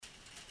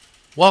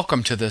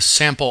Welcome to this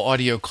sample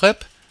audio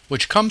clip,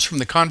 which comes from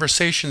the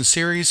conversation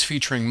series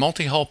featuring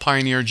multi-hull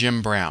pioneer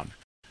Jim Brown.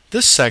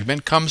 This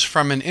segment comes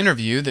from an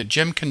interview that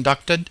Jim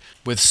conducted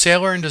with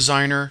sailor and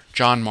designer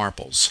John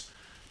Marples.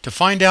 To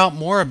find out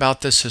more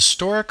about this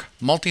historic,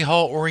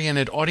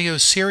 multi-hull-oriented audio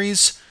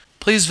series,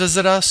 please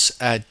visit us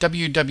at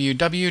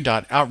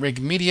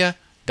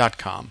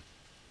www.outrigmedia.com.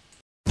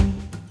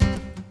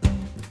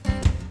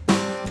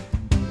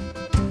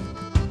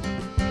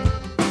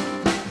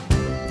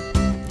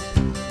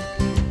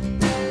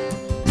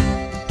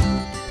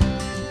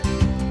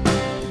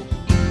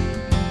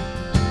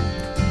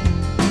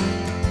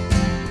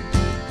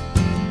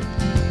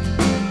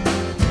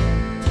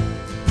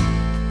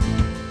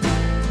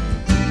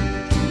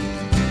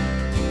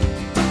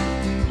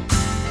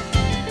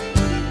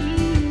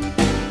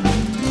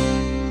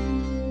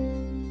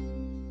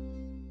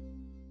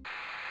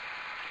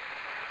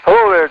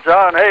 Hello there,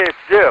 John. Hey, it's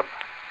Jim.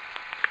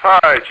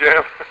 Hi,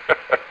 Jim.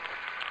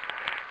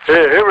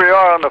 Here we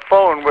are on the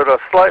phone with a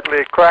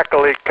slightly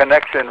crackly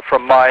connection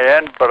from my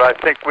end, but I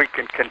think we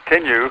can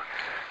continue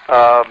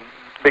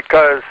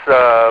because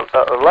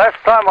last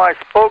time I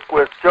spoke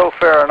with Joe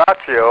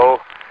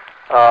Farinaccio,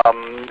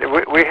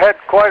 we had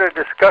quite a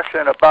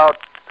discussion about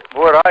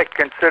what I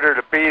consider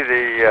to be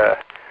the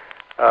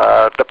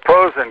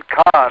pros and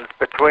cons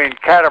between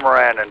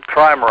catamaran and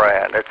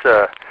trimaran.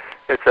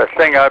 It's a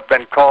thing I've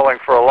been calling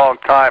for a long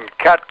time,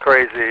 cat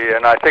crazy,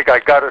 and I think I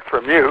got it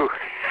from you.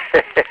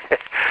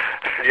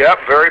 Yep,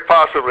 very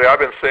possibly. I've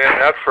been saying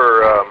that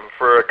for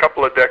a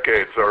couple of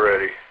decades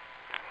already.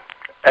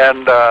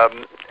 And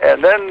then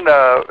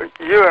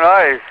you and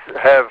I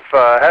have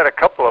had a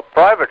couple of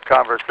private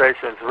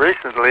conversations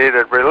recently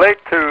that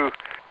relate to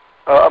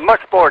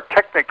much more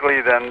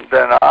technically than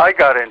I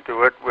got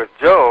into it with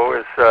Joe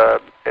is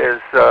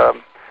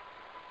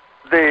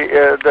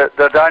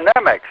the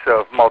dynamics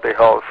of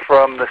multi-hulls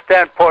from the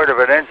standpoint of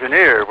an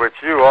engineer,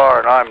 which you are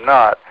and I'm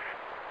not.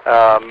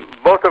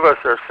 Both of us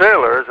are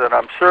sailors, and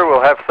I'm sure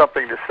we'll have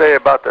something to say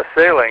about the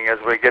sailing as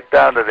we get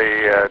down to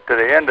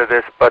the end of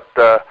this. But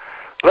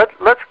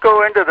let's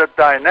go into the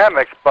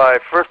dynamics by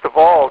first of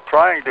all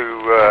trying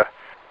to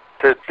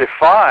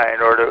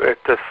define or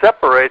to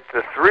separate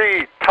the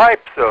three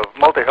types of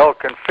multi-hull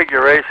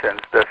configurations,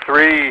 the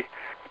three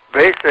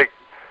basic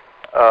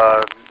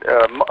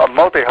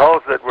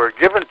multi-hulls that were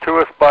given to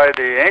us by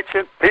the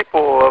ancient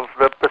people of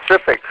the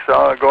Pacific,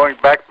 going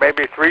back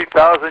maybe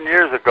 3,000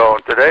 years ago.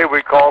 And today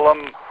we call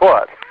them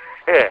what?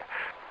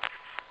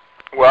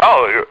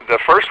 Well, the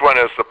first one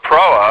is the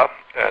proa,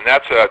 and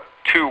that's a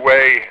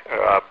two-way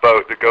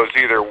boat that goes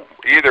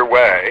either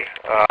way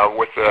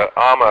with the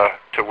ama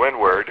to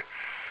windward.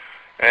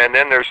 And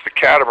then there's the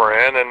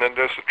catamaran, and then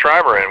there's the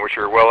trimaran, which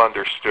are well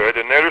understood.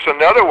 And there's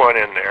another one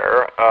in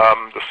there,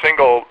 the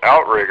single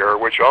outrigger,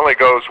 which only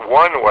goes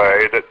one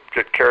way, that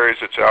carries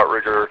its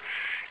outrigger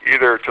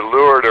either to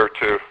leeward or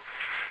to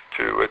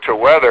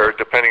weather,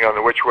 depending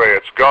on which way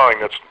it's going.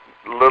 That's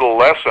a little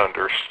less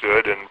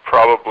understood and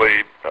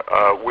probably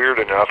weird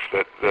enough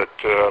that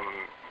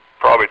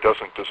probably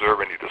doesn't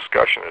deserve any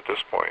discussion at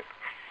this point.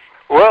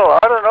 Well,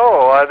 I don't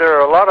know. There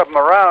are a lot of them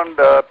around,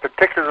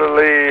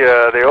 particularly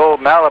the old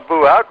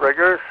Malibu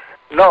outriggers.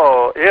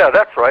 No, yeah,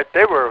 that's right.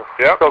 They were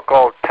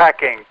so-called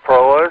tacking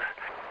proas,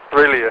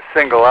 really a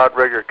single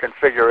outrigger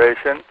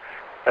configuration.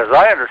 As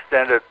I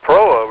understand it,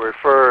 proa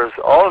refers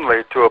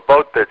only to a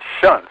boat that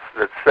shunts,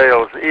 that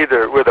sails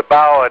either with a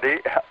bow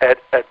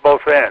at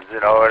both ends,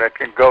 and it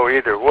can go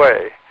either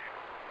way.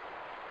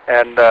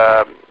 And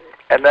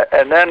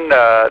then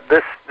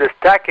this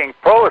tacking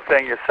proa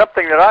thing is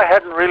something that I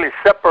hadn't really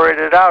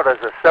separated out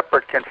as a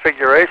separate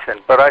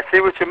configuration, but I see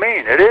what you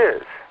mean. It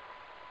is.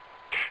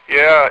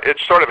 Yeah,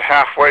 it's sort of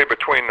halfway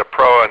between the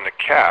proa and the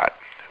cat,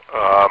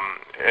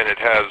 and it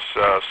has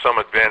some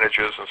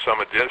advantages and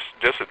some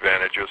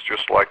disadvantages,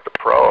 just like the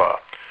proa.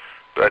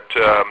 But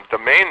the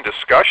main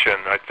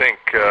discussion, I think,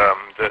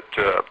 that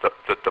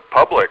the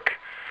public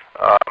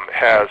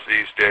has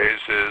these days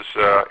is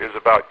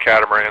about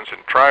catamarans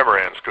and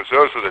trimarans, because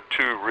those are the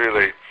two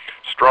really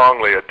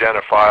strongly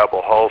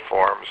identifiable hull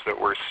forms that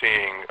we're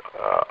seeing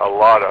a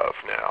lot of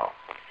now.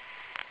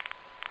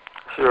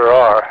 Sure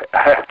are.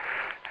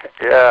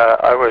 Yeah,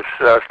 I was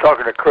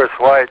talking to Chris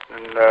White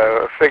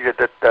and figured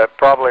that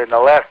probably in the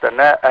last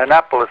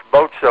Annapolis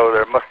Boat Show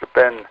there must have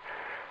been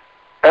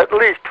at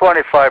least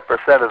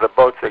 25% of the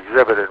boats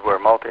exhibited were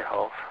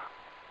multi-hulls.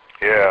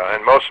 Yeah,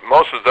 and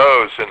most of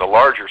those in the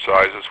larger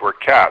sizes were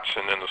cats,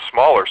 and in the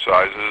smaller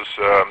sizes,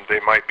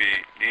 they might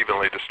be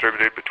evenly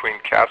distributed between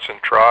cats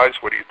and tris.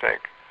 What do you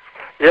think?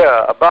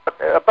 Yeah,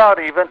 about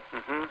even.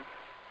 Mm-hmm.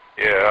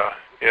 Yeah,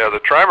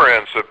 the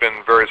trimarans have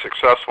been very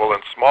successful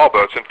in small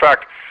boats. In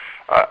fact,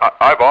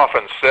 I've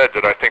often said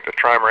that I think the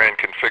trimaran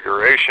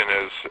configuration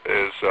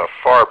is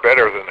far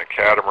better than the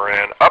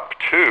catamaran, up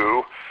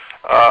to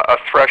a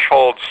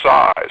threshold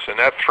size, and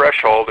that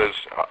threshold is,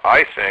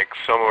 I think,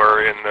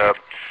 somewhere in the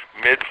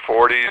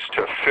mid-40s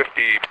to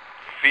 50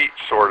 feet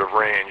sort of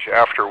range,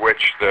 after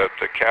which the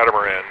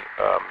catamaran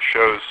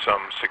shows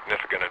some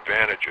significant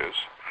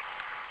advantages.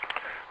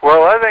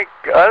 Well, I think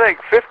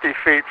 50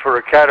 feet for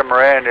a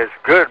catamaran is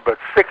good, but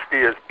 60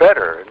 is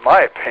better, in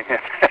my opinion.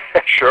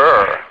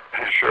 Sure.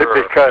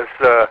 Because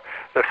the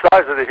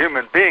size of the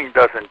human being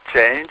doesn't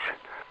change,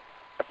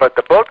 but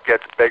the boat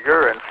gets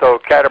bigger, and so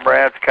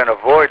catamarans can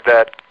avoid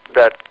that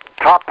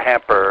top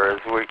hamper,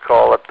 as we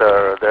call it,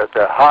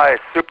 the high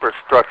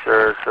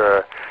superstructures,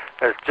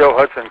 as Joe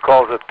Hudson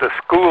calls it, the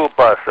school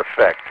bus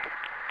effect.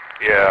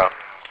 Yeah,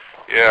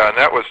 and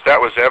that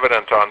was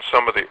evident on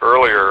some of the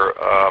earlier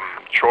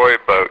Troy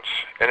boats,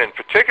 and in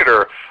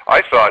particular,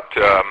 I thought,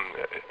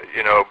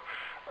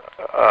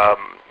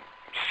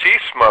 Sea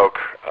Smoke,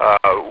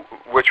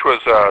 which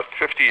was a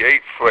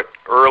 58-foot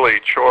early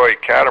Troy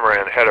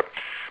catamaran, had a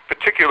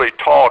particularly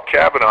tall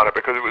cabin on it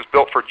because it was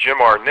built for Jim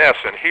Arness,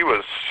 and he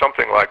was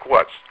something like,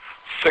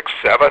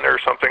 6'7" or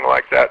something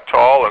like that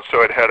tall, and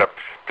so it had a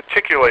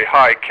particularly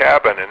high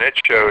cabin, and it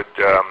showed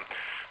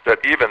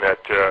that even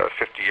at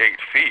 58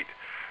 feet,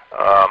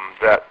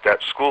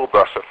 that school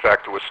bus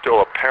effect was still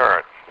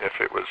apparent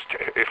if it was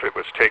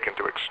taken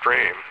to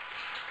extreme.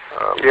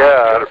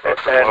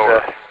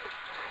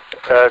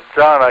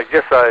 John, I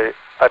guess I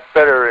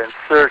better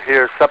insert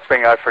here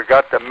something I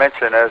forgot to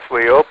mention as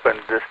we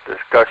opened this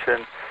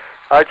discussion.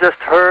 I just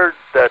heard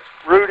that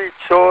Rudy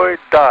Choi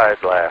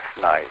died last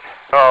night.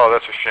 Oh,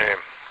 that's a shame.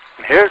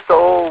 Here's to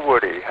old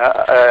Woody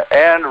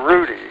and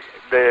Rudy.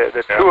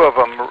 The two of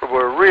them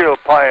were real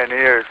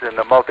pioneers in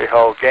the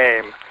multi-hull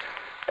game,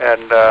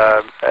 and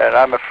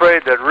I'm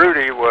afraid that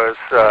Rudy was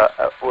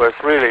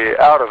really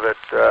out of it,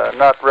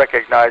 not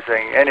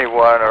recognizing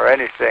anyone or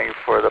anything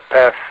for the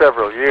past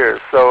several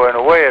years. So in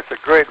a way, it's a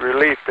great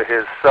relief to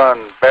his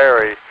son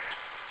Barry.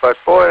 But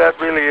boy, that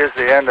really is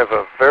the end of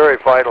a very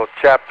vital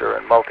chapter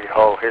in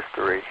multi-hull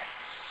history.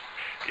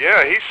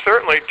 Yeah, he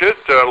certainly did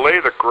lay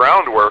the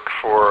groundwork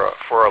for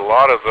a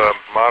lot of the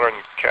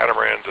modern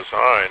catamaran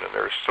design, and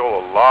there's still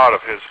a lot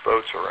of his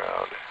boats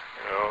around.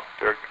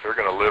 They're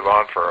going to live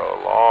on for a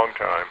long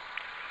time.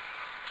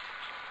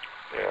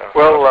 Yeah.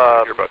 Well,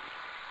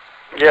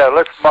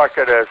 let's mark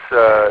it as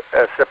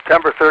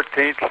September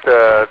 13th,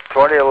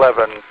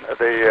 2011.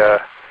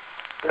 The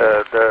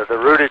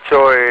Rudy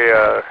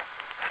Choi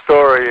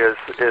story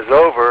is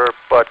over,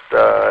 but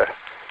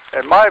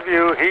in my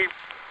view, he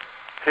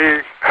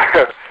he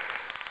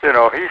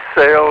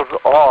sails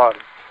on.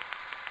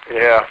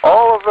 Yeah.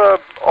 All of the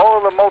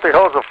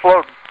multi-hulls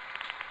afloat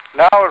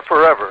now and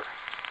forever.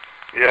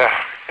 Yeah.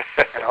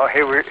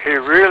 He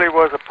really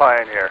was a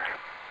pioneer.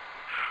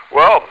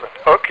 Well,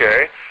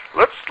 okay.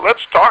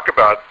 Let's talk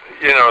about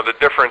the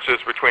differences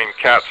between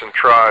cats and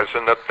tris,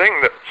 and the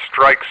thing that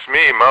strikes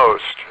me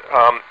most,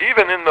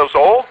 even in those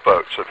old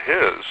boats of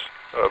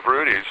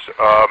Rudy's,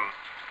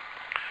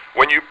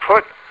 when you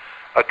put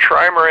a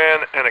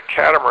trimaran and a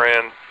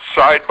catamaran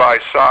side by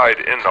side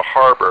in the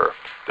harbor,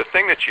 the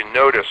thing that you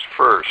notice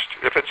first,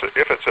 if it's a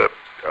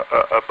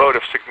boat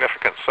of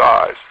significant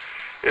size,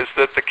 is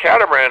that the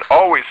catamaran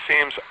always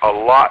seems a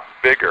lot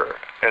bigger,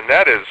 and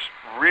that is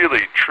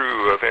really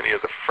true of any of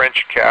the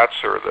French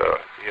cats or the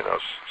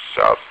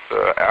South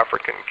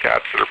African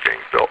cats that are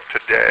being built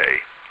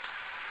today.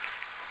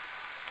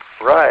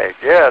 Right.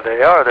 Yeah,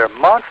 they are. They're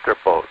monster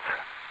boats.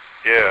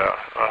 Yeah.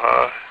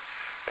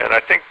 And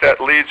I think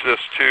that leads us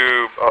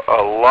to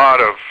a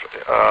lot of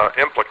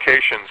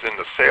implications in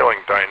the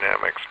sailing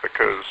dynamics,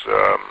 because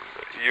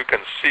you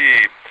can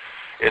see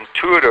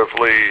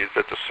intuitively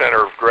that the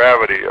center of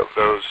gravity of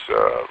those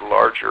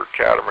larger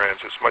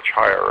catamarans is much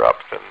higher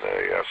up than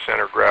the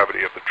center of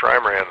gravity of the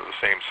trimaran of the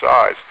same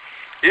size.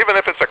 Even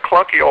if it's a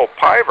clunky old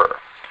piver,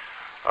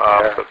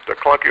 the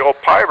clunky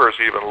old pivers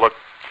even look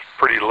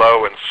pretty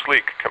low and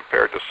sleek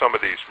compared to some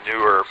of these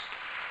newer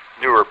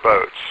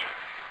boats.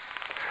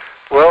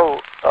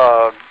 Well,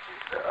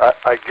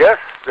 I guess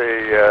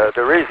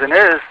the reason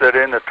is that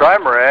in the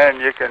trimaran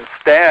you can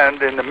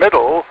stand in the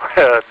middle,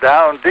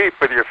 down deep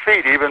with your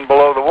feet even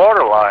below the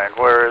waterline,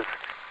 whereas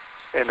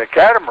in the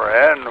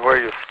catamaran, where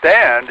you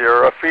stand,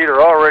 your feet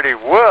are already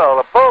well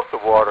above the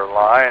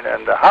waterline,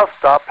 and the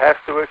housetop has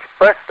to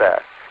express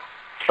that.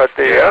 But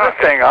the other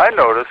thing I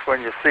notice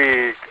when you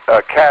see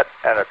a cat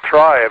and a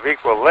tri of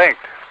equal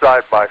length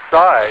side by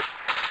side,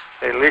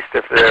 at least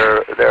if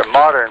they're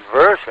modern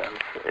versions,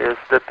 is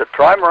that the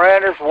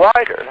trimaran is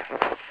wider.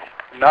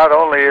 Not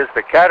only is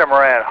the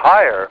catamaran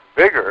higher,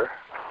 bigger,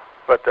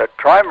 but the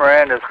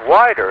trimaran is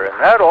wider, and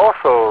that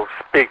also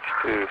speaks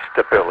to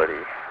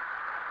stability.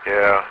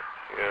 Yeah,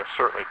 it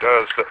certainly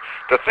does.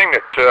 The thing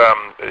that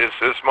is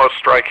most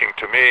striking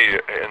to me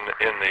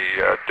in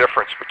the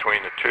difference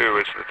between the two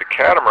is that the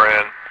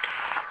catamaran,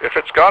 if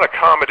it's got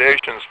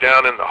accommodations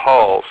down in the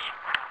hulls,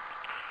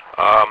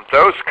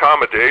 those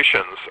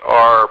accommodations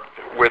are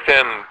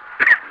within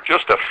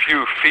just a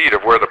few feet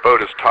of where the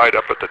boat is tied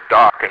up at the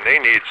dock, and they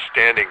need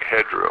standing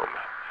headroom.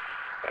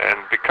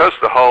 And because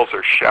the hulls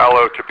are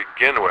shallow to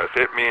begin with,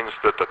 it means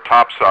that the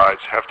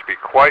topsides have to be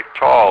quite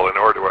tall in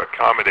order to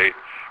accommodate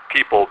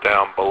people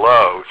down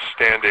below,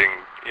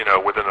 standing,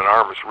 within an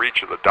arm's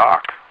reach of the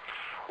dock.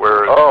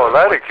 Whereas,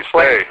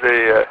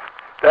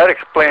 that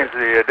explains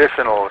the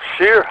additional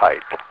shear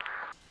height.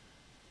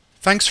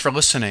 Thanks for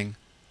listening.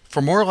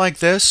 For more like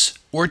this,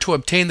 or to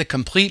obtain the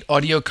complete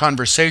audio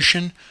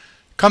conversation,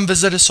 come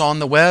visit us on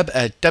the web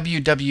at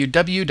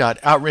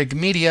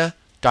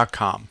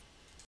www.outrigmedia.com.